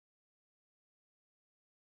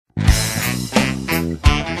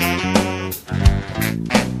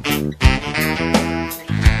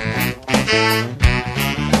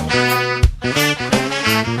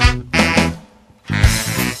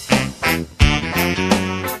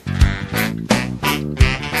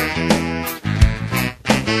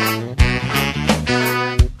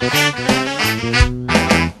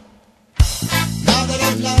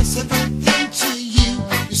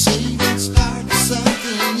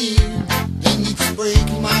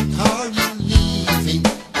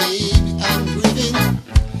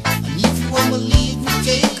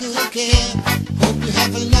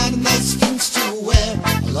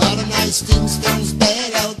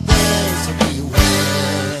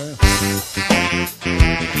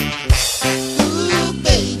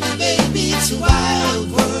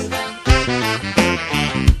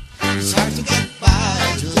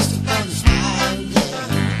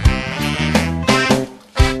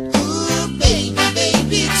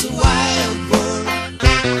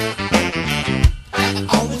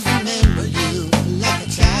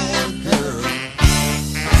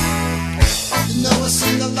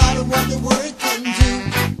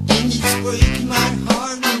break my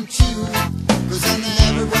heart in two, 'cause I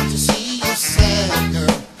never want to see you sad,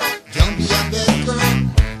 girl. Don't be a bad girl.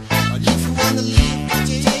 But if you wanna leave,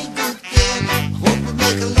 take good care. I hope you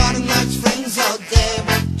make a lot of nice friends out there.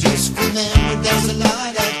 Just remember there's a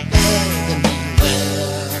lot out there to be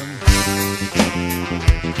well.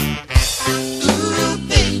 Ooh,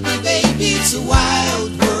 baby, baby, it's a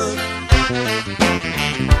wild world.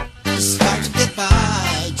 It's hard to get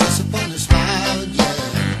by just upon a smile, yeah.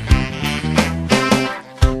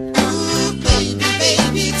 Ooh, baby,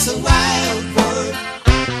 baby, it's a wild world.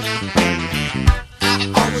 I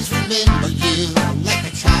always remember you like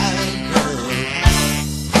a child, girl.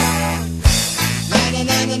 La la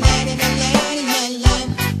la la la la la la la,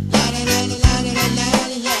 la la la la la la la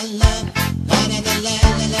la la, la la la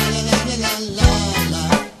la la la la la la.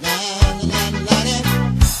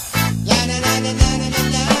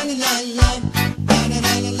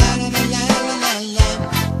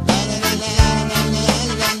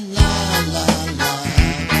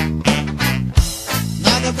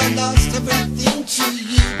 I lost everything to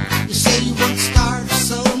you. You say you won't start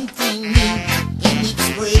something new, and it's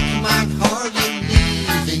breaking my heart you're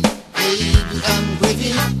leaving. Baby, I'm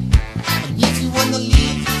grieving. And if you wanna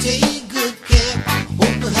leave, take good care.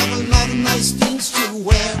 Hope you have a lot of nice things to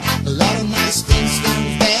wear. A lot of nice things don't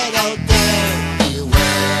bad out there.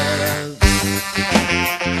 Beware.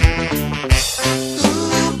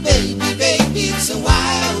 Ooh, baby, baby, it's a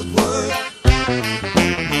wild world.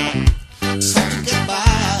 It's hard to get by.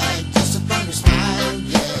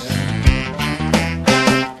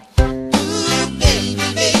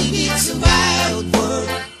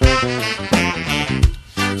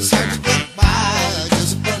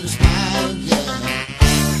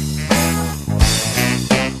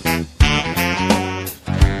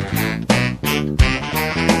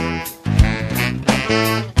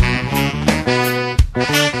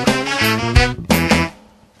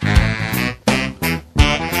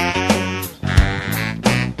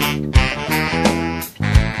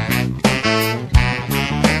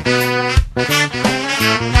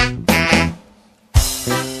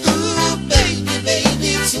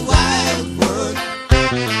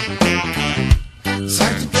 It's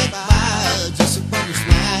hard to get by just upon a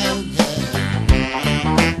smile, yeah.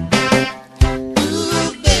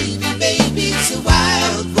 Ooh, baby, baby, it's a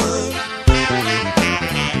wild world.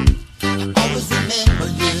 I always remember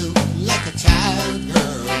you like a child,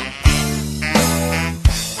 girl.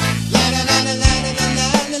 La la la la la la la la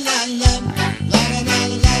la la, la la la la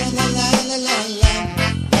la la la la la,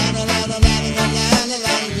 la la la la la la la la la la,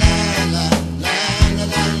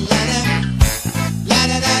 la la la la la, la la la la la. La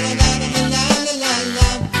la la la la la la la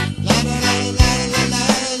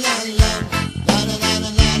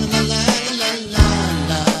la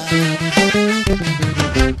la.